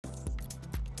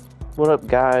What up,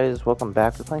 guys? Welcome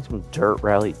back. We're playing some Dirt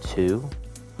Rally 2.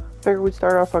 Figured we'd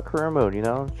start off our career mode, you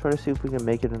know? Try to see if we can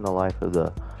make it in the life of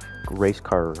the race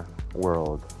car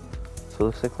world. So it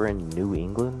looks like we're in New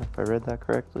England, if I read that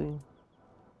correctly.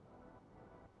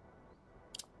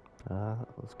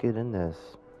 Let's get in this.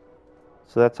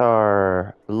 So that's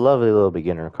our lovely little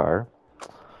beginner car.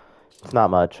 It's not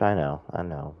much, I know,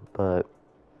 but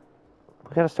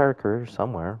we gotta start a career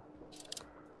somewhere.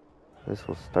 This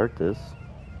will start this.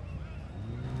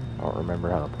 I don't remember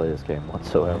how to play this game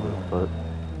whatsoever, but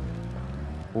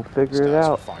we'll figure it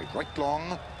out. 5 right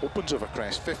long, opens over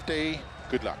crest 50.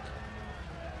 Good luck.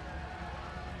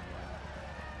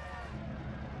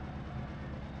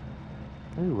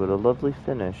 Ooh, what a lovely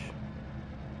finish.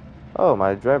 Oh,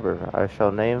 my driver. I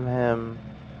shall name him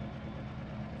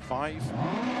 5, 4,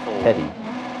 Teddy.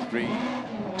 3, 2, 1,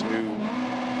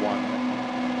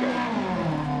 go.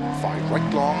 5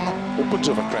 right long, opens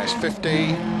over crest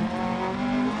 50.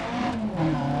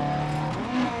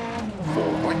 4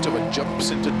 right over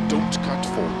jumps into don't cut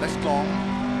 4 left long.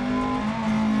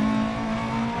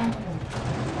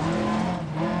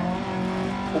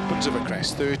 Opens over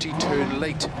crest 30, turn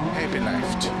late, hairpin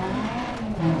left.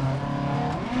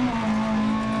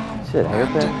 Shit,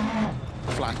 hairpin?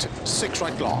 And flat 6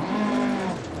 right long.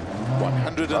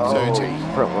 130. Oh,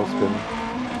 front wheel spin.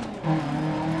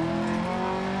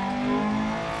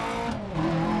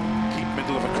 Keep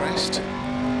middle of a crest.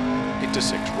 Into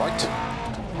 6 right.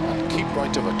 And keep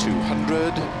right over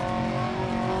 200.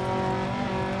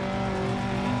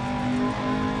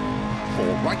 4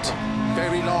 right.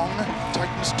 Very long.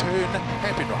 Tightens turn.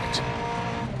 Hairpin right.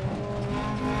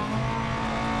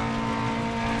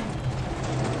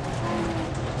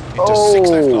 Into 6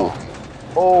 left long.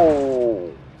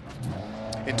 Oh.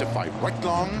 Into 5 right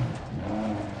long.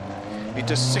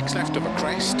 Into 6 left of a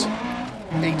crest.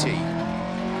 80.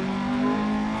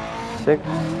 6,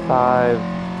 5.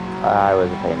 I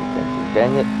wasn't paying attention.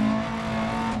 Dang it.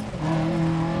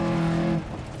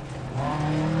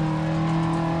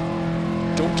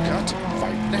 Don't cut.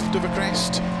 5 left of a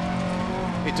crest.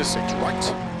 Into 6 right.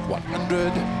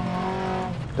 100.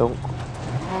 Don't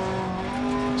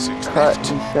 6 cut, left.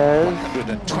 he says.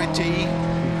 120.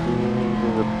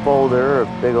 There's a boulder, a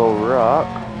big old rock.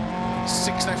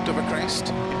 6 left of a crest.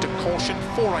 Into caution.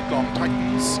 4 right long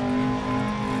tightens.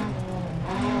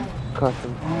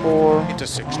 Caution 4. Into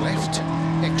 6 left.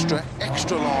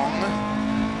 Extra long.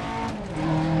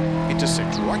 Into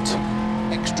 6 right.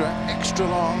 Extra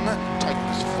long.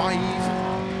 Tightens 5.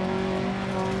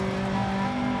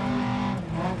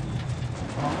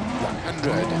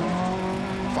 100.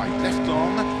 5 left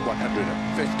long.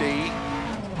 150.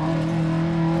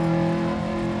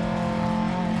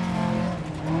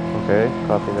 Okay,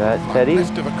 copy that. 5 Teddy?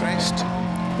 left of a crest.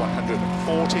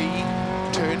 140.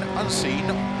 Turn unseen.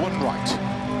 1 right.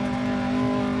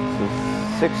 So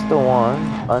 6 to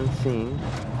 1, unseen.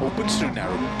 Opens through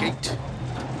narrow gate.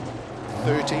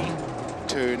 30.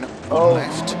 Turn 1 Oh.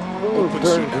 left. Ooh, Opens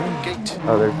turn. through narrow gate.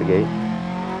 Oh, there's the gate.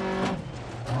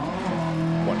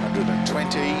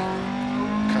 120.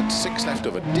 Cut 6 left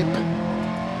of a dip.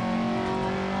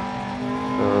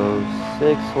 So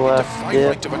 6 Into left 5 dip.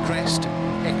 right of a crest.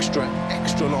 Extra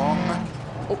long.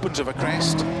 Opens of a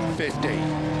crest. 50.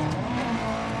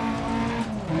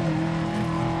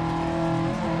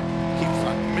 Keep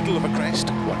flat middle of a crest.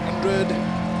 100.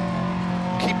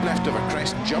 Keep left of a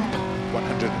crest. Jump.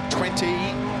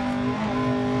 120.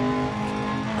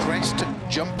 Crest.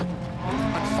 Jump.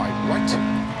 And 5 right.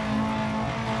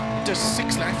 Into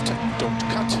 6 left. Don't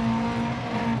cut.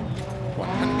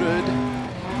 100.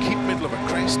 Keep middle of a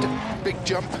crest. Big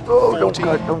jump. Oh, 40.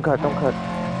 don't cut.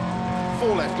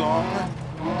 4 left long,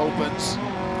 opens,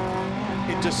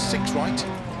 into 6 right,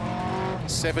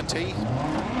 70,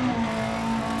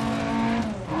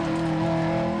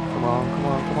 Come on.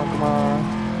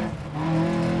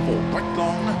 4 right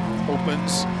long,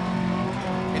 opens,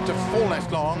 into 4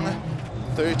 left long,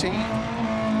 30,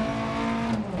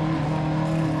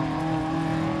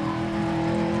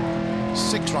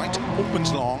 6 right,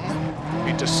 opens long,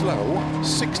 into slow,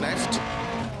 6 left,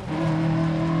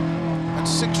 and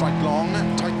 6 right long,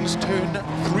 tightens turn,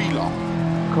 3 long.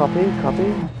 Copy.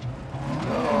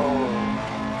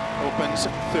 Opens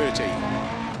 30.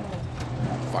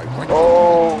 5 right.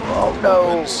 Oh no.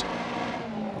 Opens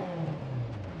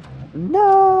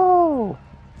No!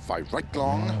 5 right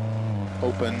long.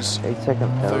 Opens 8-second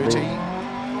penalty. 30.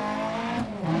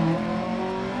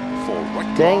 4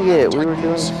 right. Dang long, it, we were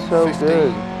doing tightens, so 50.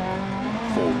 good.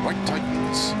 4 right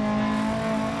tightens.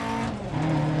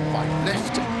 5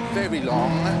 left. Very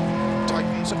long.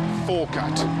 Tightens 4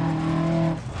 cut.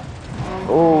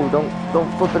 Oh,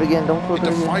 don't flip it again. Don't flip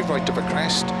Into it again. 5 right of a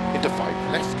crest, into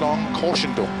 5 left long,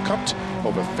 caution don't cut,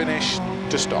 over finish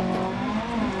to stop.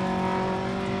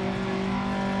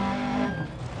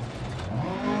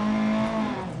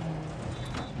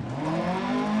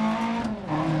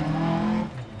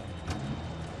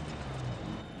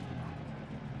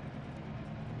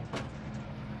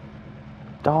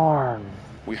 Darn.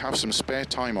 We have some spare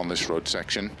time on this road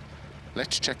section.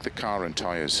 Let's check the car and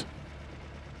tyres.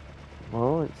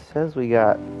 Well, it says we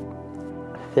got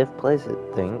 5th place,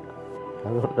 I think. I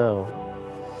don't know.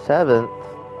 7th.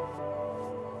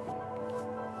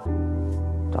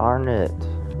 Darn it.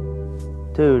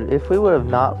 Dude, if we would have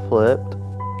not flipped,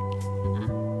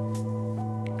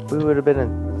 we would have been in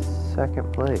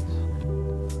 2nd place.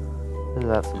 Isn't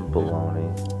that some baloney?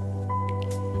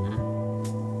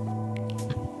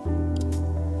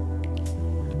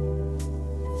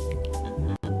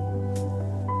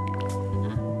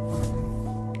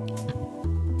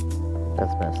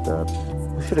 That's messed up.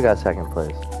 We should have got 2nd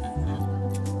place.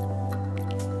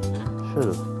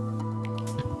 Should have.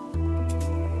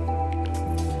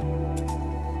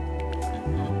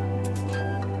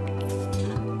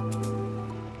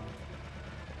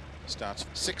 Starts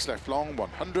 6 left long,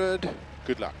 100.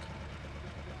 Good luck.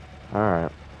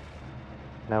 Alright.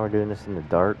 Now we're doing this in the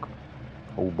dark.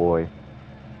 Oh boy.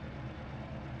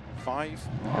 5.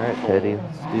 Alright, Teddy,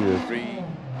 let's do this. 3,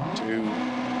 2,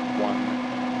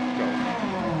 1. Go.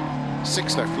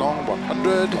 6 left long,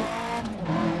 100.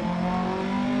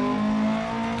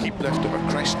 Keep left of a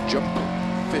crest, jump,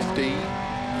 50.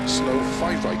 Slow,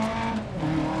 5 right.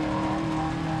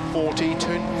 40,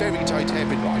 turn very tight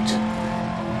hairpin right.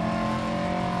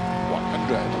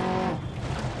 100.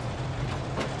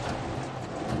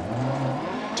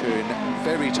 Turn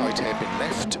very tight hairpin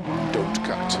left, don't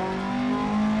cut.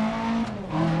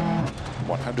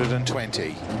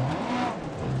 120.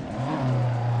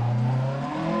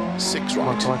 6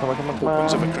 right. Come on.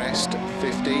 Opens of a crest,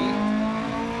 50.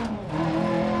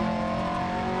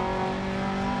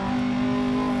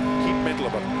 Keep middle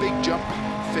of a big jump,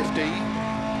 50.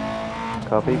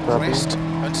 Copy. Crest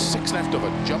and 6 left of a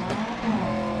jump.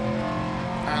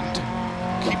 And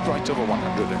keep right over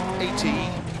 180.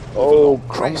 Oh, I'm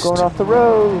crest. going off the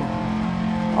road.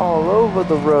 All over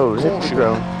the road. Hit the Caution,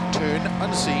 ground. turn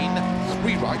unseen,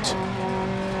 3 right.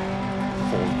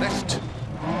 4 left.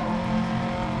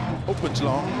 Opens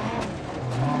long.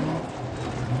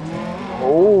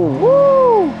 Oh,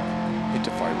 woo!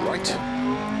 Into 5 right.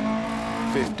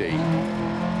 50.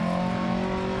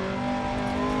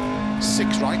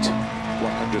 6 right.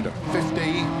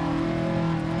 150.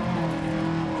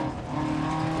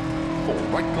 4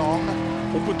 right long.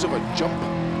 Opens of a jump.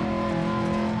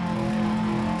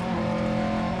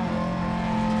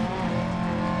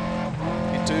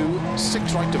 Into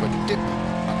 6 right of a dip.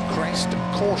 A crest.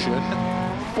 Caution.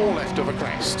 4 left of a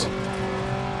crest.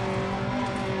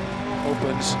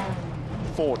 Opens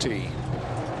 40.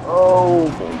 Oh,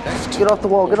 4 left. get off the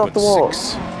wall, get off the wall.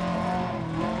 6.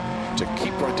 To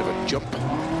keep right of a jump.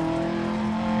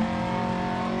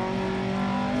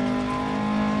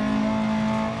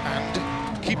 And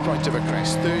keep right of a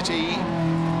crest, 30.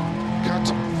 Cut,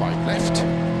 5 left.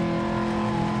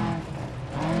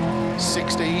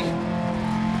 60.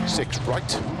 6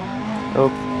 right. Oh,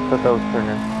 thought that was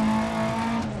turning.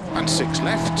 And 6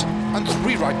 left. And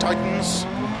 3 right tightens.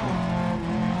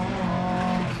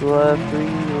 Left, 3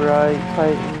 right,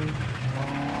 tighten.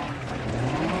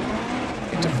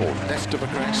 Into 4 left of a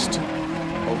crest.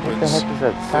 What the Opens heck is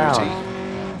that 30. sound?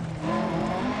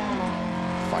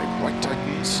 5 right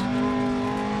tightens.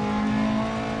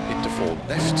 Into 4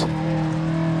 left.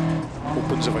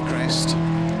 Opens of a crest.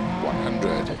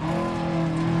 100.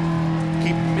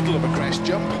 Keep middle of a crest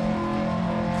jump.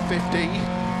 50.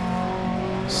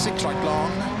 6 right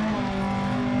long.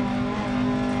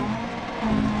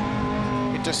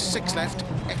 Into 6 left,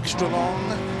 extra long.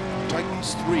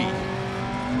 Tightens 3.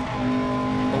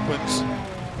 Opens.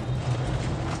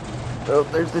 Oh,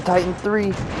 there's the Titan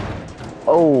 3.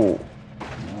 Oh,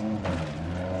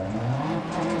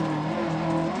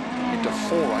 Into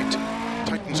 4 right.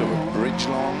 Tightens over bridge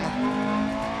long.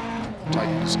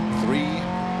 Tightens 3.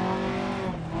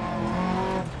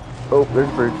 oh, there's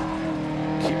bridge.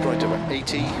 Keep right over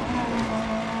 80.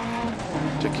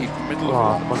 To keep middle Come of a on,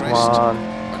 long come crest. on.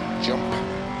 And jump.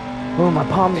 Oh, my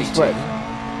palms are 80. sweating.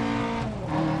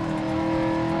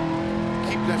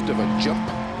 Keep left of a jump.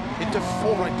 Into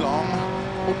 4 right long.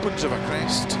 Opens of a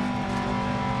crest.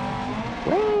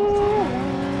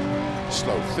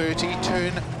 Slow 30.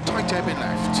 Turn. Tight ebb in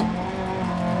left.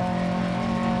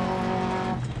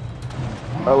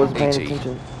 I wasn't paying 80.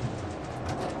 attention.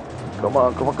 Come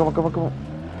on, come on, come on, come on, come on.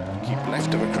 Keep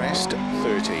left of a crest,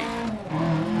 30.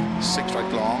 6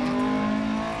 right long.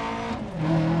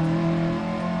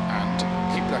 And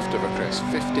keep left of a crest,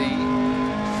 50.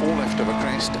 4 left of a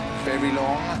crest, very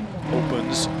long.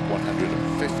 Opens,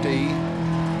 150.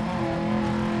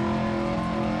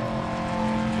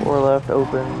 4 left,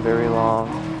 open, very long.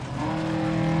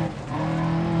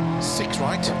 6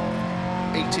 right,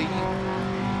 80.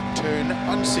 Turn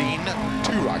unseen,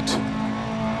 2 right.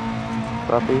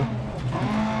 Copy.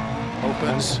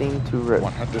 Opens, Unseen to right.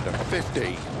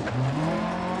 150.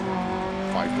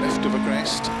 5 left of a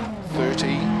crest,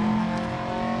 30.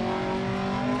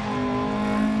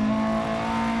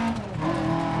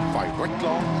 5 right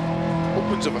long,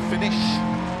 opens of a finish,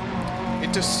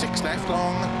 into 6 left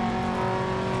long,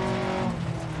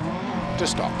 to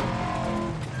stop.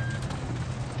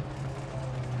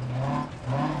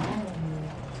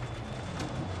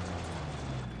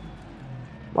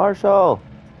 Marshall,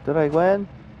 did I win?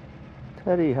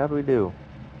 Teddy, how do we do?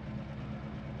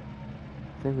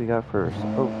 I think we got first.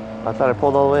 Oh, I thought I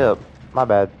pulled all the way up. My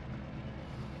bad.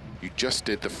 You just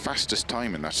did the fastest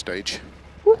time in that stage.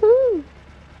 Woohoo!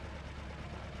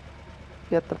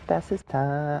 Got the fastest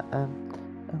time. Oh,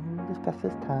 the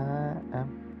fastest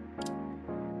time.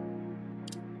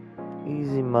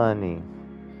 Easy money.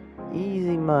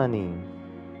 Easy money.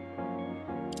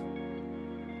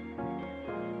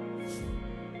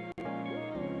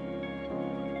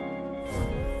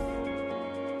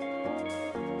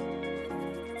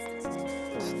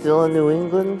 Still in New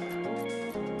England?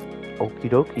 Okie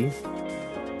dokie. This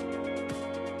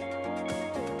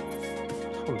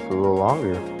one's a little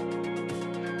longer.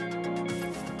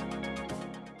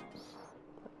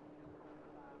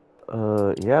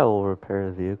 Yeah, we'll repair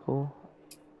the vehicle.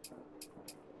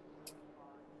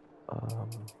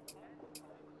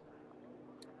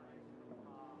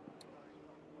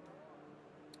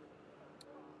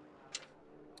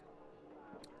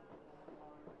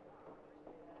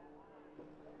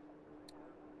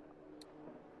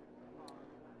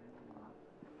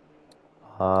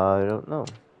 I don't know.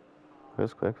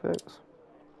 Where's quick fix?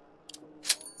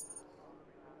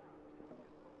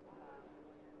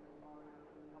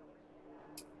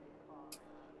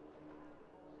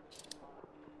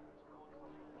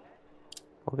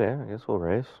 Okay, I guess we'll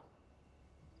race.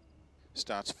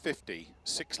 Starts 50,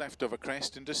 6 left of a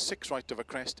crest into 6 right of a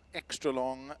crest, extra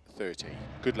long, 30.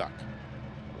 Good luck.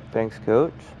 Thanks,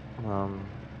 coach.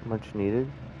 Much needed.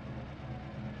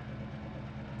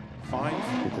 5,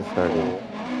 Get this started. 4,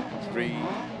 3,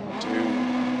 2,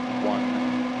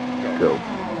 1, Go.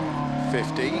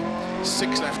 50,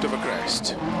 6 left of a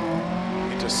crest,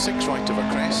 into 6 right of a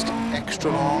crest,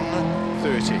 extra long,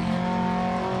 30.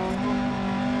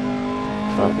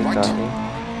 4 Copy, right, copy.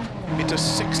 into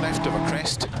 6 left of a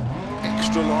crest,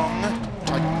 extra long,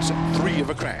 tightens 3 of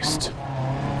a crest.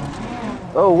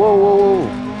 Oh, whoa, whoa, whoa.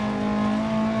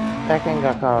 That thing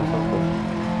got caught on something.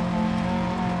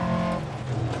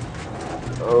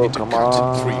 Oh, Into come cut,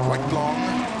 on. 3 right long,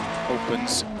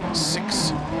 opens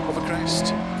 6 of a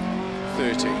crest,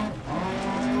 30.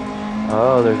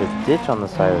 Oh, there's a ditch on the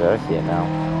side of it. I see it now.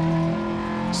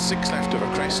 6 left of a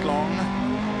crest long.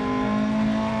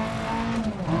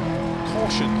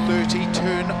 Caution, 30,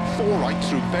 turn 4 right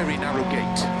through very narrow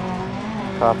gate.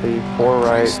 Copy. 4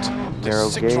 Crest, right. to Narrow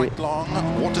 6 gate. right long,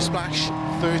 water splash,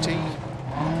 30.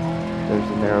 There's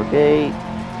a narrow gate.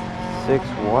 6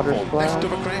 water 4 splash. left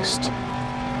of a crest.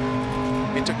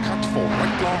 Into cut 4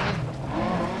 right long.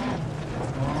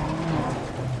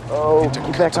 Oh, Into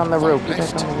get cut back on the 5 rope. Get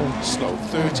left. back on the rope. Slow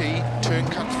 30, turn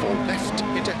cut 4 left,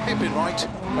 into hairpin right,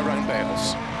 around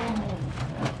bales.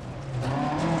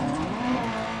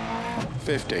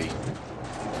 50.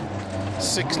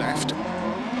 6 left.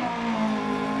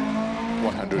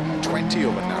 120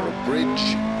 over narrow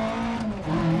bridge.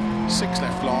 6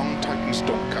 left long, tightens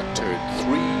don't cut turn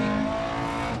 3.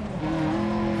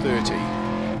 30.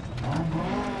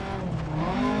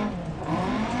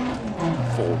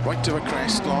 4 right of a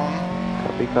crest long.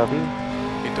 Copy, copy.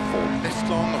 Into 4 left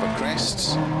long of a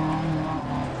crest.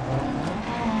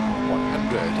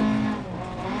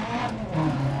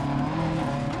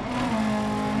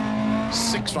 100.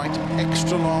 6 right,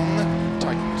 extra long,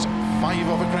 tightens 5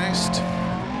 of a crest.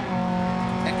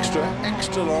 Extra,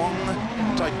 extra long,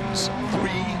 tightens 3.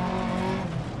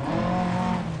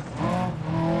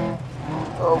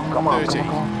 Oh, come on, 30. come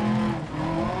on,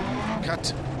 come on.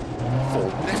 Cut 4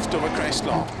 left of a crest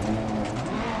long.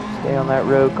 Stay on that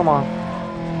road, come on.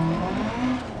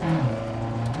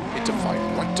 Into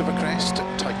 5 right of a crest,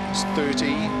 tightens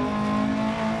 30.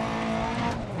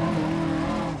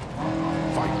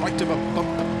 5 right of a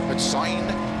bump at sign.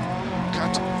 Cut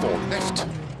cut, 4 left.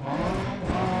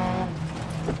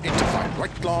 Into 5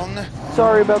 right long.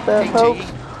 Sorry about that, 80.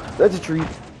 folks. That's a treat.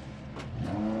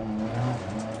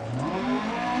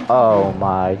 Oh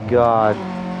my god.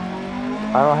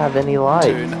 I don't have any lights.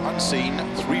 Turn unseen,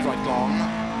 3 right long.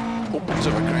 Opens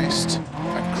of a crest. A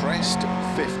crest,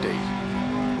 50.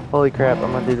 Holy crap,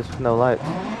 I'm gonna do this with no lights.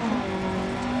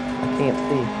 I can't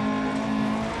see.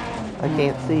 I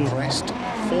can't see. Crest,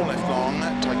 4 left long.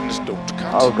 Tightens, don't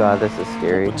cut. Oh god, this is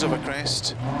scary. Opens of a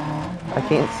crest. I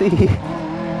can't see.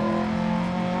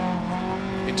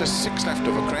 Into 6 left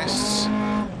over crests.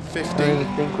 50. I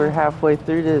think we're halfway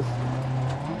through this.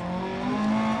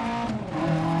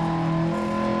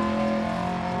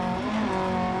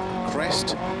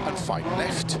 Crest and 5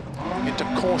 left. Into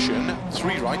caution,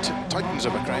 3 right, tightens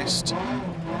over crest.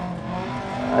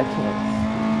 I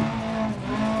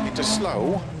can't. Into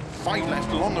slow, 5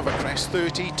 left, long over crest,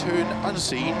 30, turn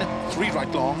unseen, 3 right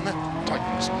long,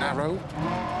 tightens narrow.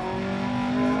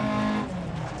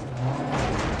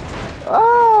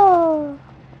 Ah!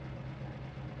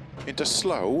 Into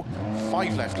slow,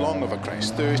 5 left, long over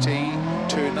crest, 30,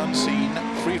 turn unseen,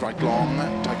 3 right long,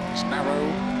 tightens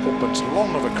narrow, opens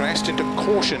long over crest, into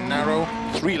caution narrow,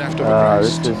 3 left over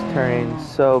crest. This is turning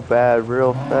so bad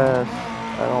real fast.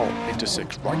 I don't Into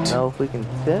 6 right. know if we can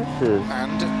finish this.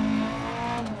 And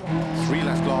 3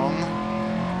 left long,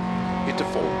 into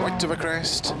 4 right of a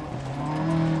crest,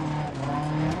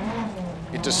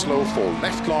 into slow 4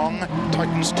 left long,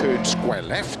 tightens turn square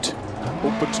left,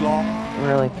 opens long,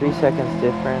 Really, 3 seconds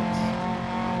difference.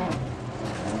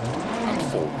 and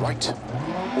 4 right,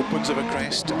 opens of a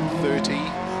crest, 30, It's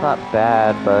not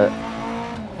bad, but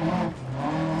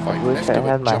 5 I wish left I of a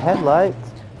had my jump, headlights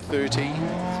 30,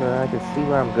 so I could see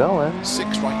where I'm going.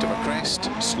 6 right of a crest,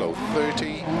 slow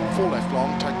 30, 4 left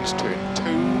long, tightens turn 2,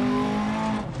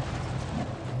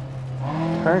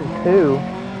 Turn 2.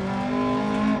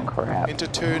 Crap. into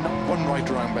turn 1 right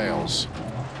around bales.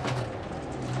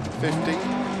 50,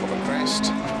 of a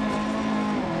crest,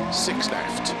 6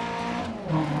 left,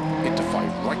 into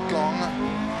 5 right long,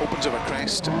 opens of a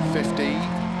crest, 50,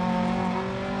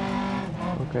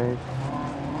 Okay.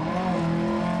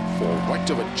 4 right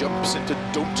of a jumps into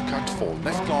don't cut, 4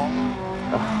 left long,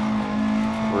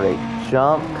 Great.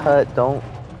 Jump, cut, don't.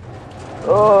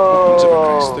 opens of a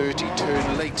crest, Oh! 30,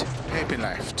 turn late, hairpin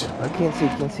left, I can't see,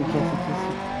 can't see, can't see, can't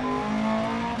see.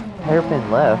 Hairpin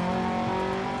left.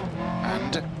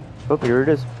 and Oh, here it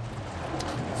is.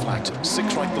 flat,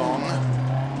 6 right long,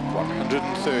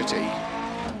 130.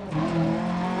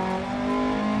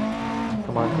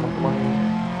 Come on, come on, come on.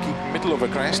 Keep middle of a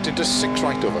crest into 6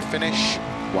 right over finish,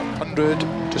 100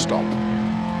 to stop.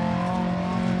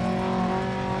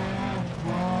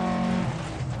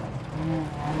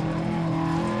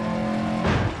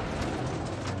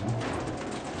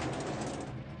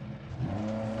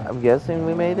 I'm guessing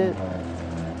we made it.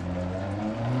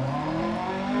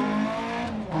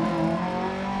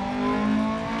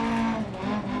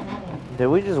 Did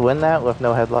we just win that with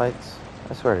no headlights?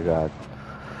 I swear to God.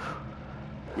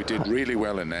 We did really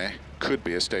well in there, could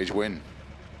be a stage win.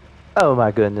 Oh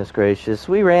my goodness gracious.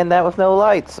 We ran that with no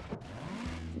lights.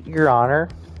 Your Honor.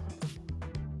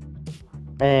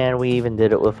 And we even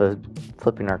did it with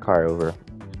flipping our car over.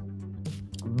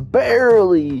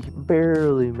 Barely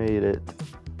made it.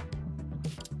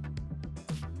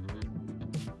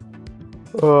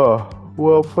 Oh,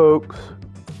 well folks.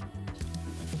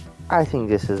 I think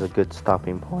this is a good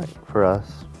stopping point for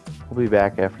us. We'll be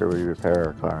back after we repair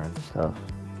our car and stuff.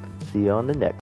 See you on the next.